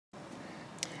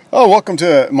Oh, welcome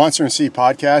to Monster and Sea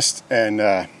podcast, and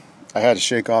I had to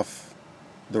shake off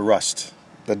the rust,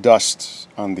 the dust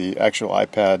on the actual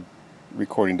iPad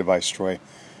recording device, Troy,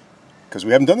 because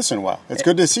we haven't done this in a while. It's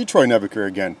good to see Troy Nebeker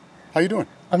again. How you doing?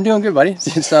 I'm doing good, buddy.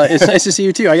 It's nice to see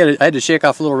you too. I had to shake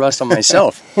off a little rust on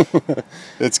myself.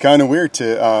 It's kind of weird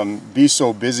to be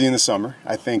so busy in the summer.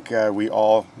 I think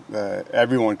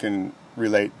everyone can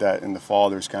relate that in the fall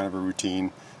there's kind of a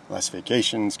routine. Less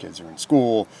vacations, kids are in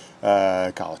school,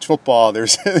 college football.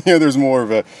 There's there's more of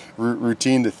a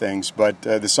routine to things. But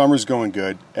the summer's going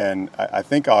good, and I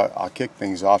think I'll kick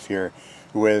things off here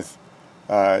with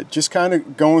just kind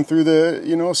of going through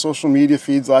the social media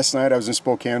feeds. Last night I was in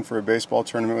Spokane for a baseball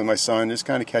tournament with my son, just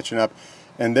kind of catching up.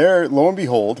 And there, lo and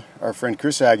behold, our friend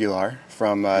Chris Aguilar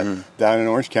from down in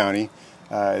Orange County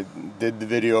did the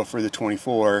video for the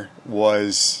 24.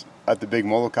 Was at the big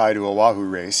Molokai to Oahu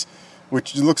race,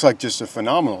 which looks like just a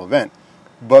phenomenal event.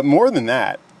 But more than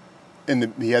that,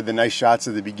 he had the nice shots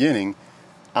at the beginning.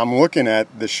 I'm looking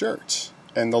at the shirts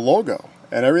and the logo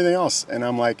and everything else, and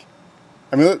I'm like,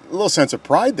 a little sense of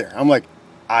pride there. I'm like,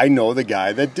 I know the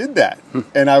guy that did that.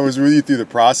 And I was with you through the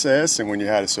process and when you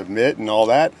had to submit and all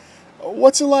that.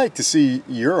 What's it like to see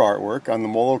your artwork on the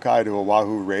Molokai to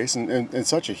Oahu race and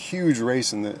such a huge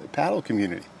race in the paddle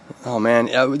community? Oh, man,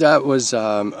 that was...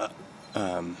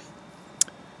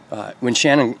 when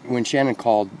Shannon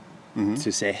called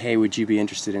to say, "Hey, would you be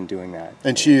interested in doing that?"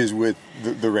 And she is with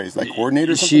the race, like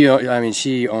coordinator or something?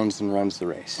 She owns and runs the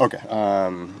race. Okay.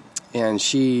 And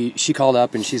she called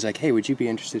up and she's like, "Hey, would you be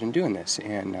interested in doing this?"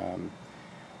 And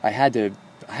I had to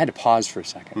pause for a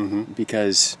second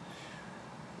because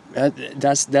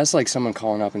that's like someone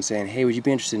calling up and saying, "Hey, would you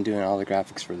be interested in doing all the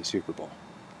graphics for the Super Bowl?"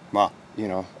 Wow.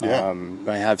 Yeah.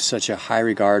 I have such a high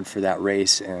regard for that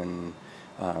race and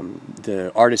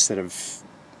the artists that have,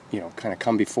 kind of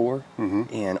come before,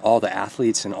 and all the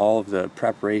athletes and all of the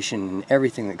preparation and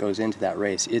everything that goes into that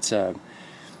race. It's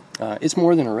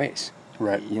more than a race.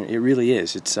 Right. It really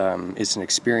is. It's an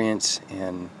experience,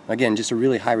 and again, just a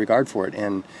really high regard for it.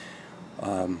 And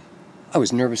I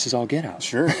was nervous as all get out.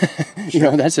 Sure.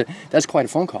 That's quite a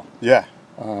phone call. Yeah.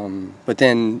 But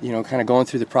then, kind of going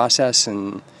through the process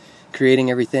and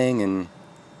creating everything and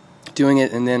doing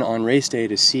it, and then on race day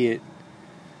to see it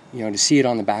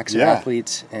on the backs of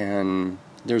athletes. And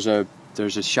there's a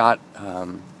shot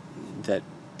that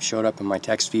showed up in my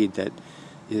text feed that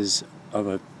is of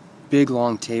a big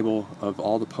long table of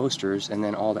all the posters and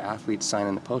then all the athletes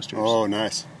signing the posters. Oh,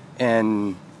 nice.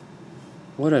 And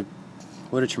what a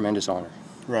tremendous honor.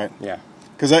 Right. Yeah.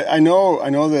 Because I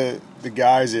know the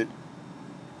guys at,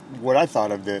 what I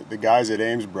thought of the guys at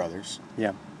Ames Brothers.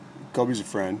 Yeah. Kobe's a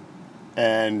friend,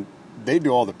 and they do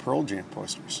all the Pearl Jam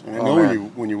posters. And I know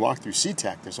when you walk through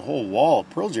SeaTac, there's a whole wall of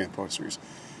Pearl Jam posters.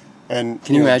 And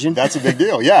can you imagine? That's a big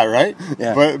deal. Yeah, right?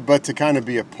 Yeah. But to kind of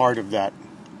be a part of that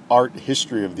art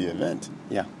history of the event.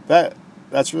 Yeah.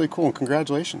 That's really cool, and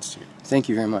congratulations to you. Thank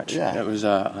you very much. Yeah. That was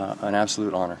an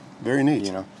absolute honor. Very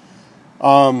neat.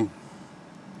 I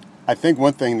think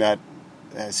one thing that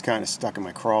has kind of stuck in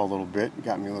my craw a little bit,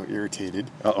 got me a little irritated.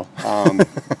 Uh-oh.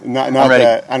 Not ready.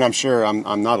 that, and I'm sure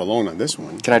I'm not alone on this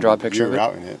one. Can I draw a picture of it? You're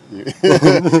out in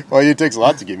it. Well, it takes a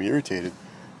lot to get me irritated.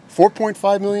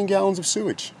 4.5 million gallons of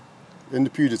sewage in the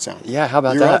Puget Sound. Yeah, how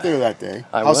about that? You were out there that day.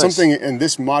 I How was. something in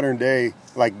this modern day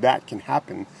like that can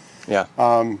happen. Yeah.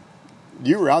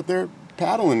 You were out there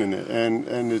paddling in it,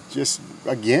 and it just,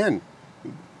 again,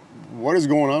 what is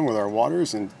going on with our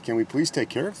waters, and can we please take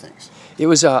care of things? It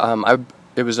was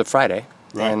it was a Friday,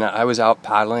 right. And I was out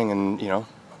paddling and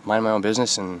minding my own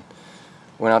business, and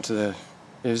went out to the.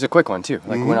 It was a quick one too.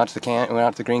 Like went out to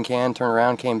the green can, turned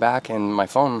around, came back, and my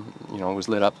phone was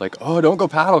lit up like, oh, don't go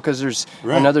paddle because there's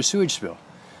another sewage spill.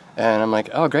 And I'm like,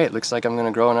 oh, great, looks like I'm going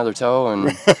to grow another toe and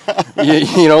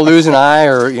lose an eye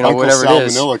or Uncle whatever Sal it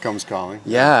is. Vanilla comes calling.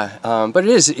 Yeah, but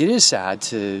it is sad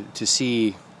to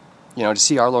see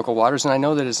our local waters, and I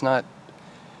know that it's not.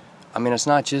 I mean, it's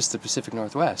not just the Pacific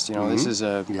Northwest. This is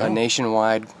a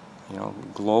nationwide,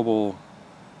 global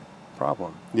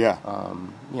problem. Yeah.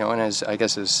 And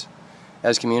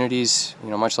as communities,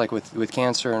 much like with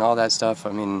cancer and all that stuff.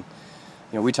 I mean,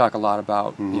 we talk a lot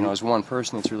about, as one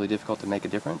person, it's really difficult to make a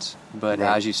difference. But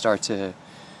as you start to,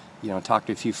 talk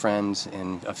to a few friends,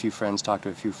 and a few friends talk to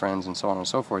a few friends, and so on and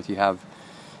so forth,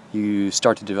 you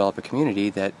start to develop a community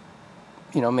that,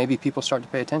 maybe people start to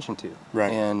pay attention to.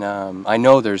 Right. And I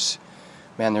know there's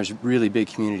really big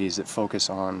communities that focus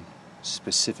on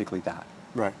specifically that.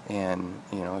 Right. And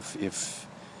if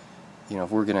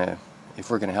we're gonna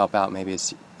help out, maybe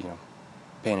it's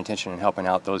paying attention and helping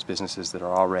out those businesses that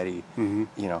are already, you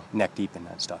know, neck deep in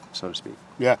that stuff, so to speak.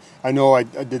 Yeah, I know. I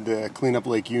did the Clean Up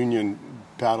Lake Union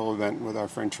paddle event with our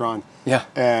friend Tron. Yeah.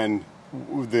 And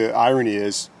the irony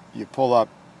is, you pull up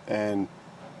and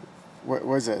what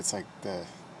was it? It's like I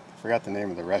forgot the name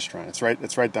of the restaurant. It's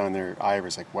right down there,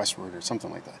 Ivers, like Westward or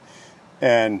something like that.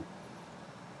 And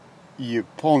you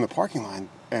pull in the parking lot,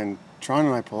 and Tron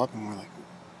and I pull up, and we're like,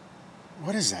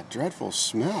 what is that dreadful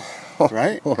smell,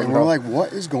 right? And we're like,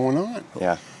 what is going on?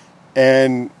 Yeah.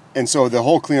 And so the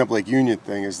whole Clean Up Lake Union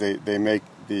thing is they make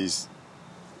these,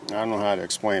 I don't know how to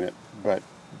explain it, but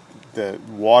the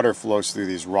water flows through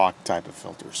these rock type of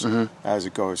filters as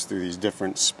it goes through these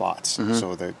different spots,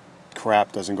 so the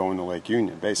crap doesn't go into Lake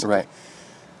Union, basically. Right.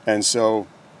 And so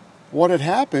what had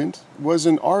happened was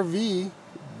an RV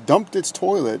dumped its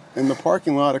toilet in the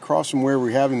parking lot across from where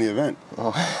we're having the event.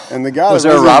 Oh. And the guy was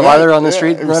there a Rottweiler on the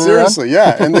street running seriously,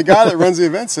 around? Yeah. And the guy that runs the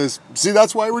event says, see,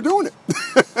 that's why we're doing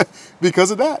it.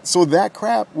 Because of that. So that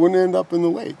crap wouldn't end up in the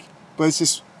lake. But it's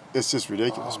just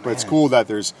ridiculous. But it's cool that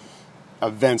there's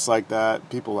events like that,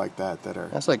 people like that are...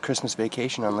 That's like Christmas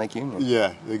Vacation on Lake Union.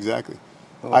 Yeah, exactly.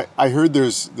 Oh. I heard there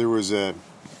was a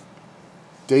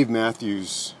Dave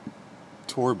Matthews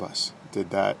tour bus did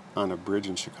that on a bridge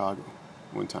in Chicago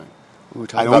one time. Ooh,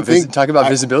 talk about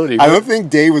visibility. I don't think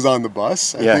Dave was on the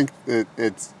bus. I think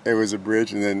it was a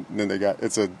bridge, and then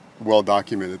it's a well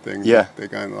documented thing. Yeah, they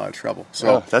got in a lot of trouble.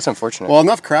 So that's unfortunate. Well,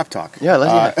 enough crap talk.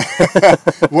 Yeah,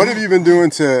 what have you been doing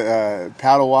to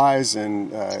paddle wise?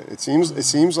 And it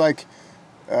seems like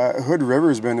Hood River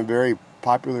has been a very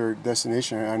popular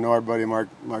destination. I know our buddy Mark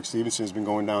Stevenson has been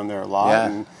going down there a lot,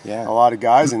 and a lot of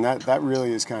guys, and that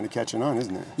really is kind of catching on,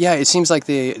 isn't it? Yeah, it seems like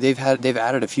they've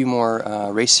added a few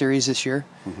more race series this year,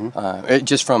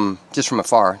 just from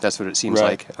afar. That's what it seems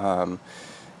like.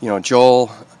 You know, Joel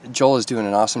is doing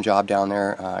an awesome job down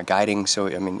there guiding. So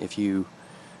I mean, if you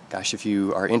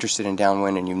are interested in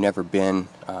downwind and you've never been,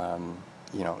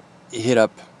 you know, hit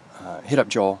up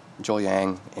Joel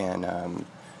Yang, and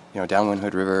you know, downwind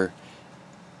Hood River.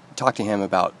 Talk to him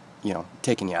about, you know,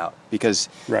 taking you out, because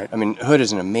I mean, Hood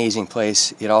is an amazing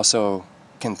place. It also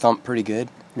can thump pretty good,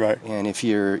 and if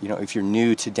you're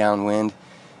new to downwind,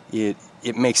 it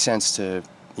makes sense to,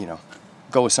 you know,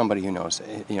 go with somebody who knows,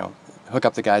 you know, hook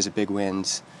up the guys at Big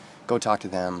Winds, go talk to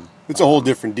them. It's a whole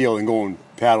different deal than going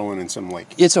paddling in some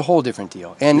lake. It's a whole different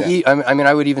deal, and I mean,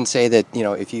 I would even say that, you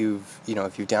know, if you've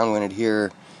downwinded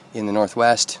here in the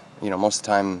Northwest, you know, most of the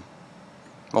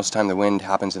time the wind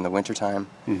happens in the wintertime.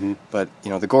 But, you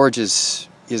know, the gorge is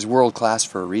world class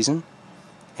for a reason.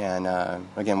 And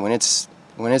again, when it's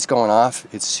going off,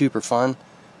 it's super fun.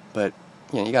 But,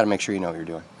 you know, you got to make sure you know what you're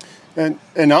doing.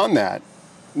 And on that,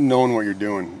 knowing what you're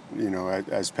doing, you know,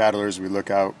 as paddlers, we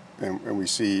look out and we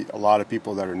see a lot of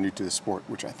people that are new to the sport,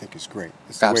 which I think is great.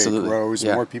 It's the way it grows,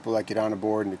 and more people that get on a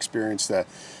board and experience that,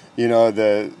 you know,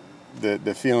 the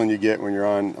feeling you get when you're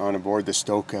on a board, the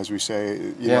stoke, as we say,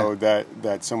 you know,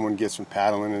 that someone gets from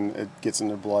paddling, and it gets in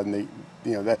their blood, and they,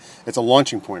 you know, that it's a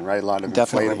launching point, right? A lot of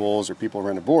inflatables or people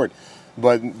rent a board.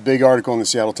 But big article in the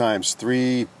Seattle Times,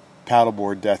 3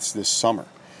 paddleboard deaths this summer.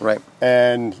 Right.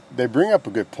 And they bring up a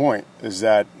good point, is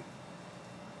that,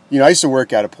 you know, I used to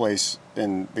work at a place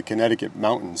in the Connecticut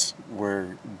mountains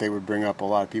where they would bring up a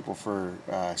lot of people for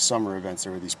summer events.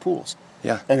 There were these pools.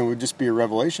 Yeah. And it would just be a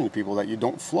revelation to people that you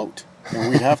don't float.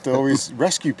 And we'd have to always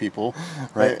rescue people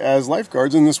as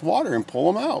lifeguards in this water and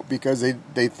pull them out, because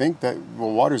they think that,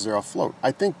 well, water's there, I'll float.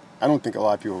 I don't think a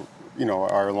lot of people, you know,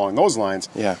 are along those lines.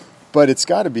 Yeah. But it's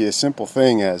got to be a simple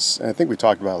thing, as, and I think we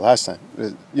talked about it last time,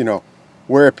 you know,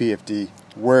 wear a PFD,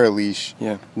 wear a leash.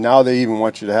 Yeah. Now they even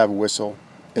want you to have a whistle.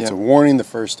 It's a warning the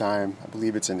first time. I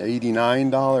believe it's an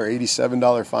 $89,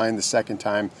 $87 fine the second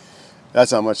time.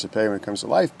 That's not much to pay when it comes to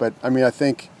life. But, I mean, I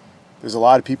think there's a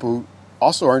lot of people who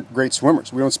also aren't great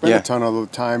swimmers. We don't spend a ton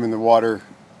of time in the water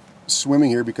swimming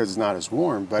here because it's not as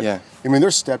warm. But, I mean,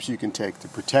 there's steps you can take to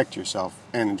protect yourself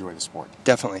and enjoy the sport.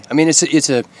 Definitely. I mean,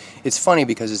 it's funny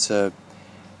because it's a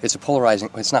polarizing.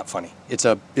 It's not funny. It's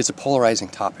a polarizing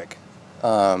topic,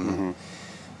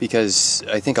 because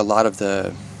I think a lot of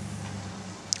the,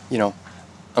 you know,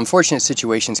 unfortunate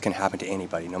situations can happen to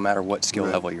anybody, no matter what skill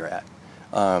level you're at.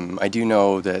 I do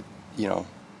know that, you know,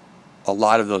 a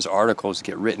lot of those articles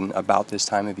get written about this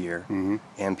time of year,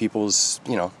 and people's,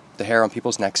 you know, the hair on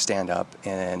people's necks stand up,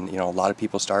 and, you know, a lot of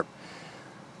people start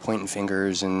pointing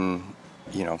fingers and,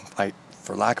 you know,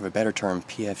 for lack of a better term,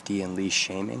 PFD and leash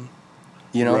shaming,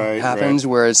 you know, happens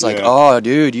where it's like, oh,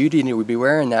 dude, you didn't be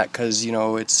wearing that because, you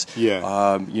know, it's, you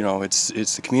know, it's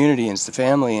the community and it's the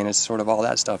family and it's sort of all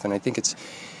that stuff. And I think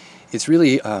it's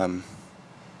really,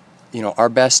 you know, our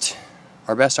best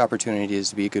our best opportunity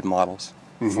is to be good models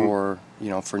for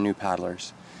for new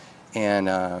paddlers, and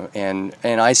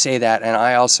I say that, and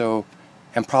I also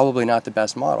am probably not the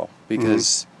best model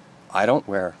because I don't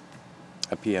wear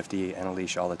a PFD and a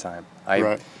leash all the time.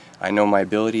 I know my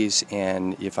abilities,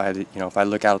 and if I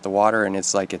look out at the water and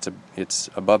it's like it's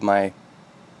above my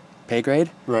pay grade,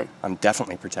 I'm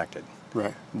definitely protected.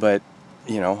 But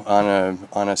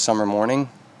on a summer morning,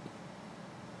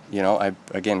 I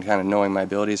again kind of knowing my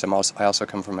abilities. I also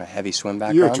come from a heavy swim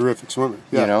background. You're a terrific swimmer.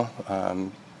 Yeah.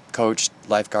 Coached,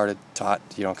 lifeguarded, taught.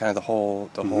 Kind of the whole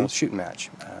shooting match.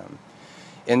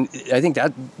 And I think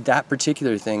that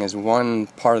particular thing is one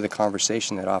part of the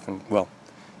conversation that often. Well,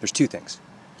 there's two things.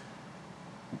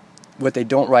 What they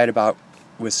don't write about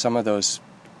with some of those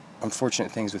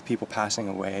unfortunate things with people passing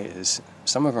away is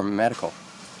some of them are medical.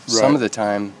 Some of the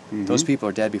time, those people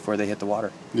are dead before they hit the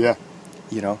water. Yeah.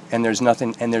 And there's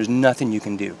nothing you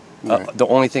can do. The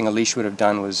only thing a leash would have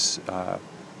done was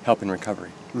help in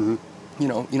recovery. You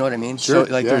know what I mean? Sure.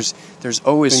 So there's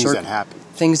always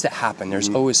things that happen. There's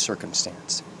always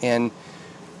circumstance, and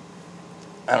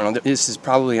I don't know. This is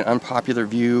probably an unpopular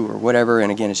view or whatever.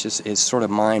 And again, it's sort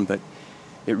of mine, but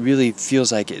it really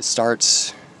feels like it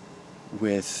starts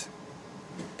with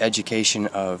education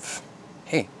of,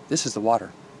 hey, this is the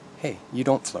water. Hey, you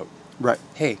don't float. Right.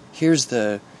 Hey, here's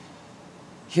the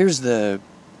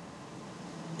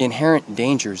inherent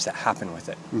dangers that happen with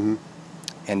it.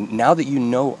 And now that you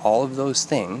know all of those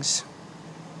things,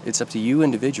 it's up to you,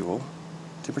 individual,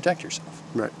 to protect yourself.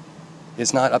 Right.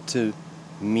 It's not up to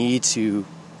me to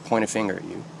point a finger at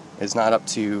you. It's not up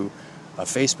to a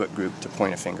Facebook group to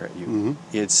point a finger at you.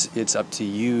 It's up to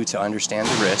you to understand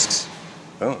the risks.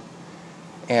 Boom.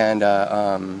 And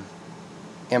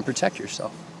protect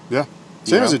yourself. Yeah.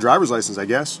 Same as a driver's license, I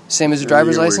guess. Same as a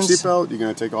driver's license. You're going to wear your seatbelt. You're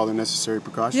going to take all the necessary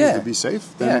precautions to be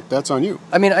safe. Then that's on you.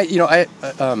 I mean, you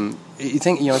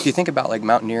think if you think about like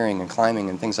mountaineering and climbing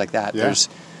and things like that,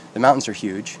 the mountains are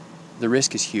huge, the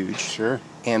risk is huge. Sure.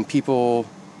 And people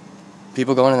go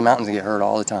into the mountains and get hurt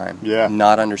all the time. Yeah.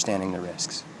 Not understanding the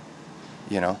risks.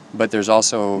 But there's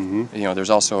also there's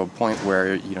also a point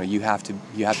where you have to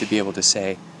be able to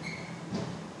say,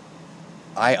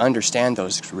 I understand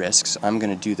those risks. I'm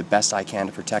going to do the best I can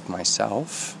to protect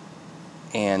myself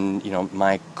and,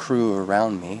 my crew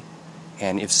around me.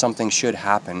 And if something should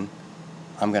happen,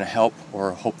 I'm going to help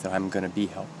or hope that I'm going to be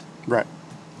helped. Right.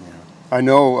 I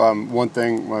know one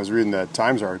thing when I was reading the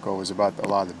Times article was about a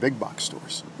lot of the big box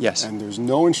stores. Yes. And there's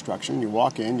no instruction. You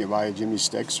walk in, you buy a Jimmy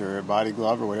Sticks or a Body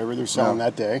Glove or whatever they're selling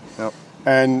that day.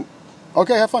 And,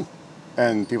 okay, have fun.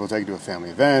 And people take it to a family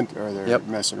event or they're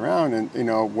messing around. And,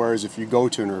 whereas if you go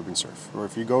to an urban surf or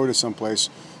if you go to some place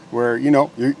where, you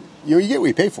get what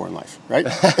you pay for in life, right?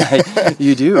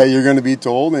 You do. You're going to be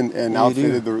told and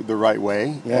outfitted the right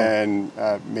way and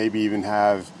maybe even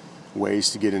have ways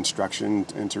to get instruction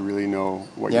and to really know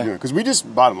what you're doing. Because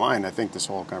bottom line, I think this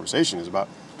whole conversation is about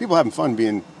people having fun,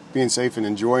 being safe and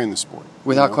enjoying the sport.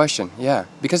 Without question, yeah.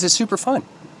 Because it's super fun.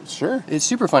 Sure. It's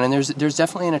super fun, and there's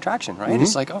definitely an attraction, right?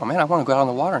 It's like, oh man, I want to go out on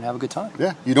the water and have a good time.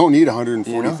 Yeah, you don't need a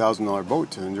 $140,000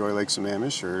 boat to enjoy Lake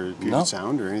Sammamish or Puget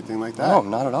Sound or anything like that. No,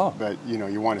 not at all. But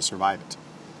you want to survive it.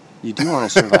 You do want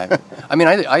to survive it. I mean,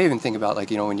 I even think about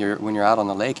when you're out on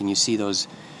the lake and you see those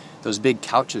big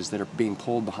couches that are being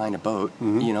pulled behind a boat,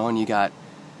 and you got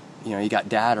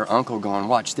dad or uncle going,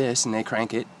 watch this, and they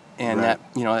crank it, and that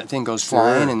thing goes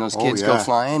flying, and those kids go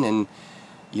flying, and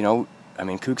I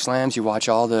mean, Kook Slams, you watch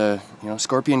all the,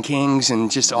 Scorpion Kings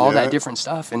and just all that different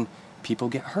stuff, and people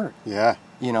get hurt. Yeah.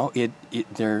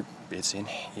 We're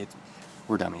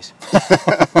dummies.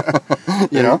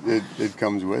 It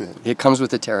comes with it. It comes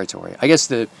with the territory. I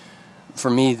guess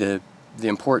for me, the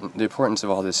importance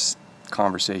of all this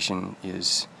conversation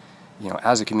is,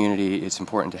 as a community, it's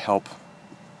important to help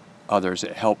others,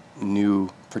 help new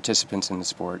participants in the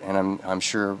sport. And I'm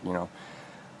sure,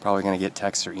 probably going to get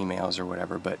texts or emails or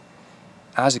whatever, but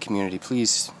as a community,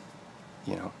 please,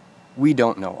 we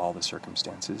don't know all the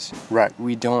circumstances. Right.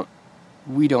 We don't,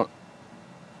 we know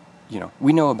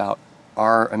about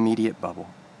our immediate bubble.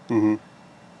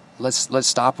 Let's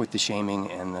stop with the shaming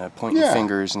and the pointing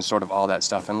fingers and sort of all that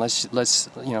stuff, and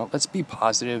let's be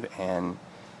positive and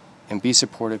be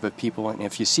supportive of people. And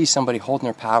if you see somebody holding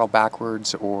their paddle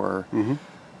backwards or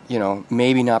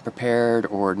maybe not prepared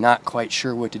or not quite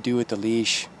sure what to do with the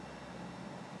leash,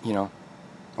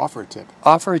 offer a tip.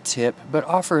 Offer a tip, but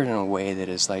offer it in a way that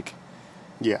is like,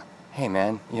 hey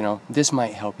man, this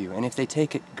might help you. And if they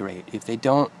take it, great. If they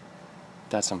don't,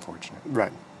 that's unfortunate.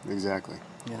 Right. Exactly.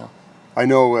 I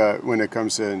know when it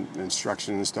comes to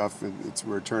instruction and stuff,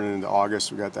 we're turning into August.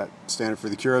 We got that Stand Up for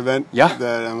the Cure event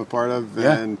that I'm a part of,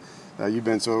 and you've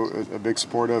been a big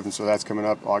supporter of, and so that's coming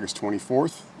up August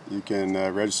 24th. You can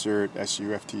register at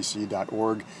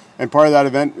suftc.org. And part of that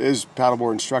event is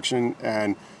paddleboard instruction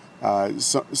and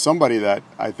somebody that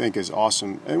I think is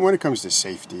awesome. And when it comes to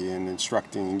safety and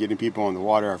instructing and getting people on the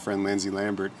water, our friend Lindsay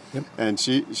Lambert. Yep. And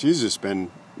she's just been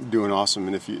doing awesome.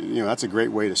 And if that's a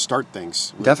great way to start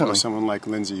things. Definitely. With someone like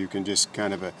Lindsay, you can just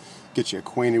kind of get you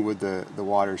acquainted with the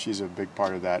water. She's a big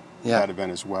part of that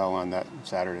event as well on that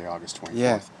Saturday, August 24th.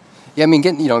 Yeah. I mean,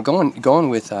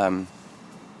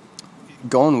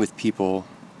 going with people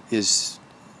is,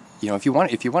 if you want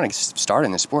to start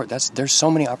in the sport, there's so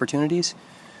many opportunities.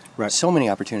 Right. So many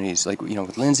opportunities, like,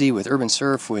 with Lindsay, with Urban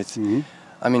Surf, with,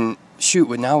 I mean, shoot,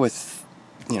 with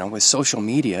social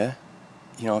media,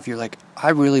 if you're like, I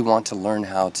really want to learn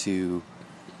how to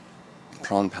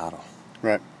prone paddle.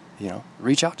 Right.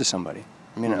 Reach out to somebody.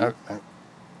 I mean,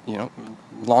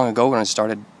 long ago when I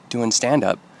started doing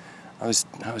stand-up, I was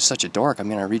such a dork. I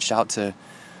mean, I reached out to,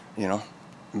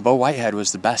 Bo Whitehead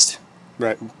was the best.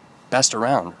 Right. Best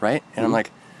around, right? And I'm like,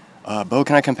 Bo,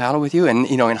 can I come paddle with you? And,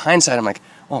 in hindsight, I'm like,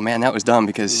 oh man, that was dumb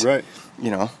because,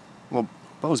 well,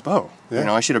 Bo's Bo.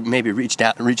 Yeah. I should have maybe reached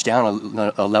down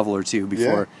a level or two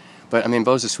before. Yeah. But I mean,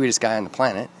 Bo's the sweetest guy on the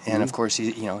planet, and of course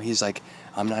he's like,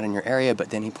 I'm not in your area, but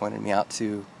then he pointed me out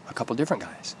to a couple different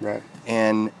guys. Right.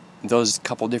 And those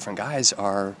couple different guys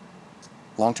are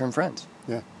long-term friends.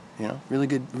 Yeah. Really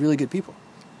good people.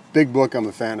 Big book I'm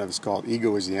a fan of is called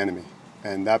Ego is the Enemy,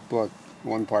 and that book,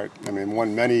 one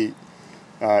many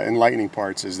enlightening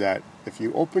parts is that if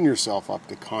you open yourself up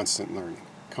to constant learning,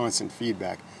 constant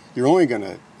feedback, you're only going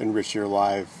to enrich your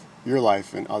life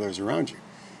and others around you.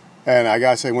 And I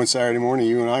got to say, one Saturday morning,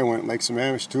 you and I went Lake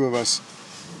Sammamish, two of us.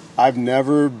 I've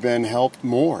never been helped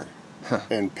more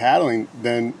in paddling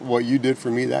than what you did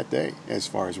for me that day, as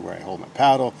far as where I hold my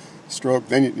paddle, stroke.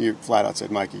 Then you flat out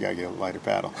said, Mike, you got to get a lighter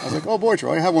paddle. I was like, oh boy,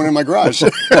 Troy, I have one in my garage.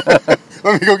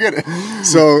 Let me go get it.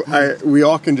 So we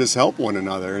all can just help one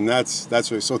another, and that's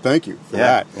really, so thank you for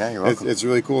that. Yeah, you're welcome. It's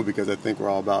really cool because I think we're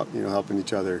all about helping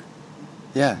each other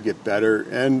get better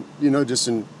and just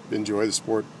enjoy the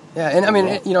sport. Yeah, and I mean,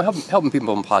 helping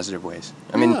people in positive ways.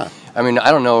 I mean,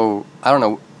 I don't know.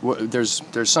 There's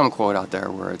some quote out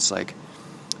there where it's like,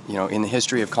 in the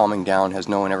history of calming down, has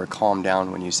no one ever calmed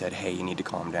down when you said, hey, you need to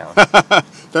calm down?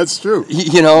 That's true.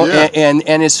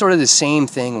 And it's sort of the same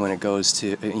thing when it goes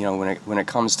to, when it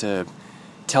comes to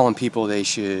telling people they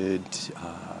should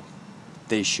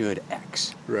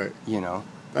X. Right.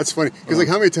 That's funny because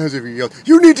how many times have you yelled,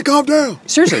 "You need to calm down"?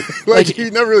 Seriously,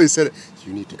 you never really said it.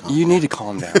 You need to calm. You need to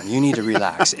calm down. You need to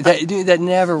relax. That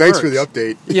never works. Thanks for the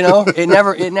update.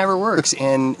 It never works,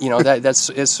 and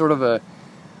it's sort of a,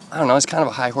 I don't know, it's kind of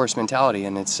a high horse mentality,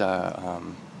 and it's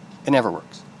it never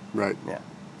works. Right. Yeah.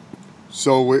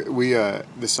 So we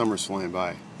this summer's flying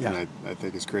by, yeah. And I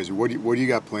think it's crazy. What do you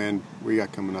got planned? What do you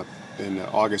got coming up in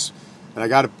August? And I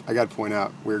got to point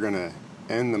out, we're gonna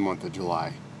end the month of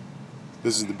July.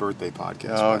 This is the birthday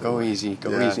podcast. Oh, go easy.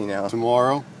 Go easy now.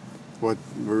 Tomorrow, we're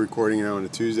recording now on a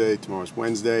Tuesday. Tomorrow's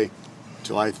Wednesday,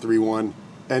 July 3-1.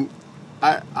 And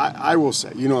I will say,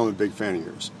 I'm a big fan of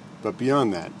yours. But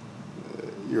beyond that,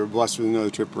 you're blessed with another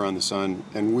trip around the sun,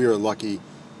 and we are lucky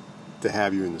to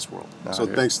have you in this world. So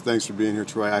thanks for being here,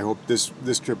 Troy. I hope this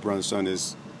trip around the sun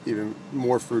is even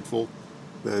more fruitful.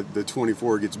 The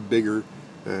 24 gets bigger.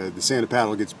 The Santa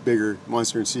Paddle gets bigger.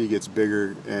 Monster and Sea gets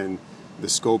bigger. And the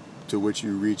scope to which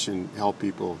you reach and help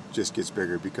people just gets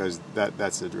bigger, because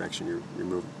that's the direction you're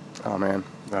moving. Oh man,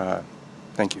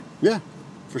 thank you. Yeah,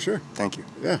 for sure. Thank you.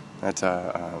 Yeah, that's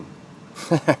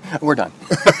we're done.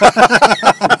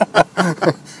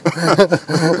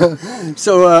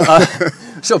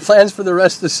 So plans for the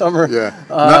rest of the summer? Yeah,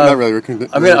 not really.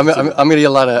 I'm gonna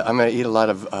eat a lot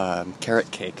of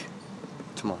carrot cake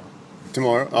tomorrow.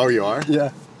 Tomorrow? Oh, you are?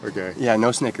 Yeah. Okay. Yeah,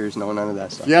 no Snickers, none of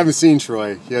that stuff. If you haven't seen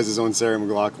Troy, he has his own Sarah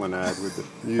McLachlan ad with the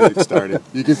music started.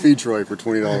 You can feed Troy for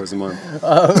 $20 a month.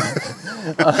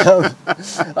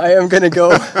 I am going to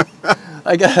go.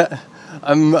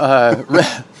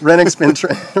 Rennick's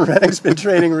been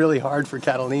training really hard for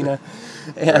Catalina,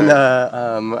 and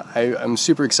I'm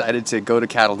super excited to go to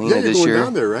Catalina this year. You're going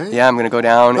down there, right? Yeah, I'm going to go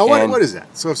down. Now, what is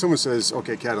that? So if someone says,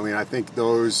 okay, Catalina, I think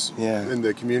those in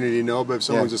the community know, but if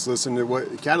someone's just listening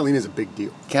to Catalina is a big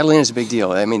deal. Catalina is a big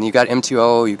deal. I mean, you got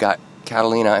M2O, you got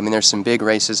Catalina. I mean, there's some big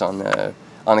races on the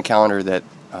calendar that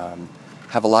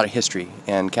have a lot of history,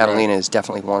 and Catalina is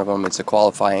definitely one of them. It's a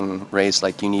qualifying race.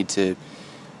 Like, you need to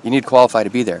qualify to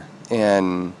be there,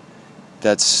 and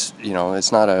that's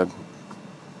it's not a.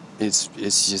 It's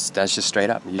just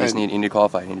straight up. You just need to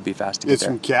qualify. You need to be fast to get there.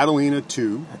 It's from Catalina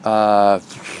to.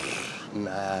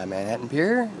 Manhattan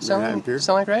Pier. Manhattan Pier,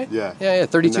 something like right. Yeah, yeah.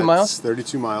 32 miles.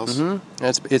 32 miles. Mm-hmm.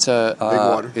 And it's a big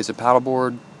water. It's a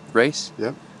paddleboard race.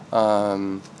 Yep.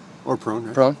 Or prone.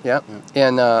 Right? Prone. Yeah.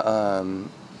 And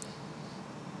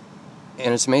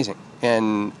it's amazing.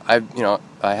 And I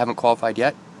haven't qualified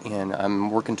yet, and I'm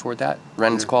working toward that.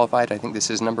 Ren's qualified. I think this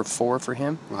is number 4 for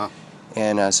him. Wow.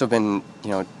 And so I've been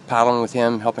paddling with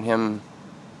him, helping him,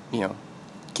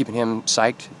 keeping him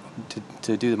psyched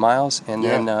to do the miles. And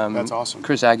then that's awesome.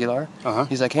 Chris Aguilar,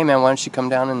 he's like, hey man, why don't you come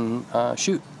down and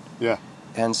shoot? Yeah.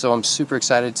 And so I'm super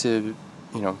excited to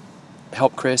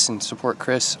help Chris and support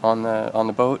Chris on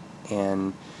the boat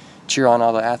and cheer on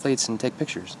all the athletes and take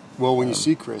pictures. Well, when you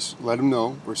see Chris, let him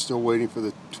know we're still waiting for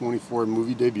the 24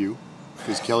 movie debut,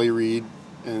 because Kelly Reed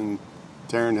and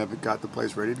Taryn have got the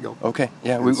place ready to go. Okay,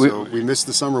 yeah. We missed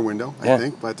the summer window, I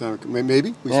think, but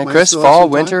maybe. Yeah, Chris, fall,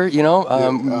 winter,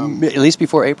 at least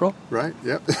before April. Right,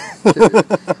 yep.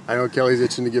 I know Kelly's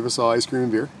itching to give us all ice cream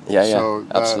and beer. Yeah, so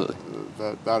absolutely.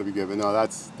 That'll be good. But no,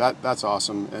 that's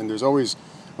awesome. And there's always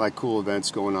like cool events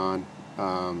going on.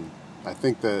 I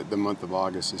think the month of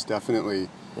August is definitely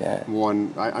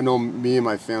one. I know me and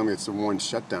my family, it's the one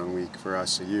shutdown week for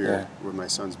us a year with my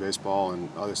son's baseball and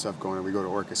other stuff going on. We go to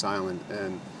Orcas Island,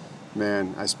 and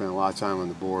man, I spend a lot of time on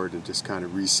the board and just kind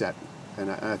of reset.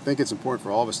 And I think it's important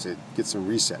for all of us to get some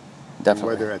reset.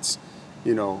 Definitely. Whether it's,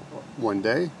 one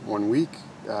day, 1 week,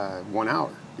 1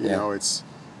 hour. It's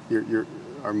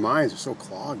our minds are so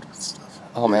clogged with stuff.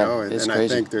 Oh man, it's crazy. I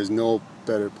think there's no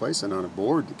better place than on a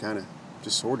board to kind of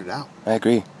just sort it out. I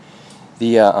agree.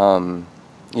 The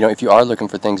if you are looking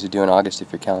for things to do in August,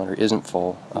 if your calendar isn't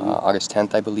full, August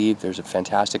 10th, I believe, there's a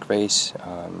fantastic race.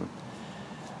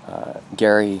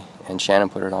 Gary and Shannon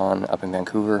put it on up in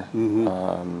Vancouver.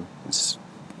 It's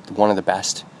one of the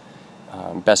best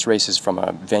races from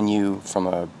a venue, from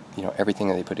a everything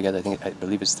that they put together. I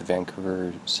believe it's the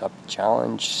Vancouver Sup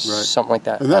Challenge, something like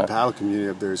that. And that paddle community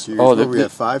up there is huge. We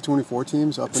have 524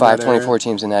 teams up in that area. 524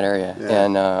 teams in that area,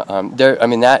 and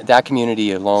that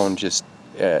community alone just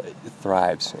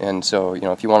thrives. And so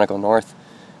if you want to go north,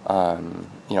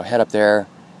 head up there,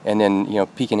 and then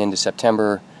peeking into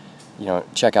September,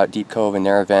 check out Deep Cove and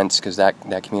their events, because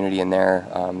that community in there,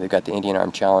 they've got the Indian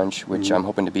Arm Challenge, which I'm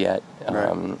hoping to be at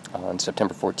on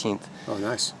September 14th. Oh,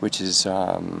 nice. Which is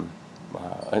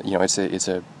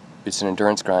it's an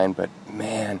endurance grind, but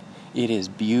man, it is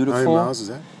beautiful. How many miles is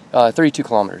that? 32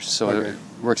 kilometers, so it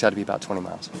works out to be about 20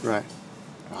 miles. Right.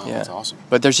 Wow, that's awesome.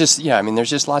 But there's just there's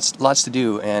just lots to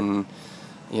do, and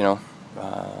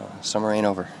summer ain't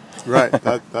over. Right.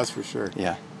 That's for sure.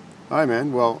 Yeah. All right,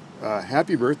 man. Well,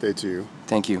 happy birthday to you.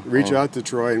 Thank you. Reach out to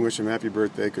Troy and wish him happy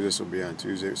birthday, because this will be on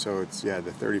Tuesday. So it's, the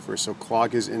 31st. So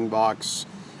clog his inbox,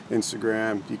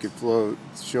 Instagram. You could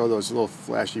show those little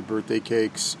flashy birthday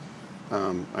cakes.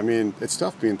 It's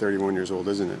tough being 31 years old,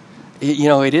 isn't it?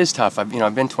 It is tough.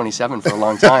 I've been 27 for a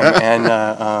long time,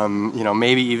 and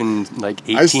maybe even like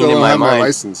 18 I still in don't my have mind. my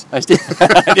license.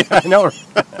 I know.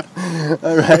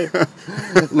 All right.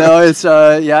 No,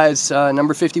 it's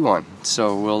number 51.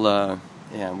 So we'll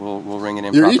ring it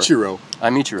in. You're proper. Ichiro.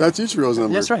 I'm Ichiro. That's Ichiro's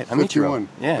number. That's right. I'm 51. Ichiro.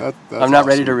 Yeah. That's I'm not awesome.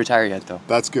 ready to retire yet, though.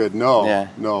 That's good. No. Yeah.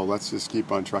 No. Let's just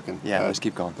keep on trucking. Yeah. Let's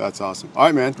keep going. That's awesome. All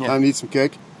right, man. Yeah. Time to eat some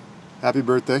cake. Happy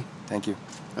birthday. Thank you.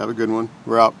 Have a good one.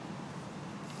 We're out.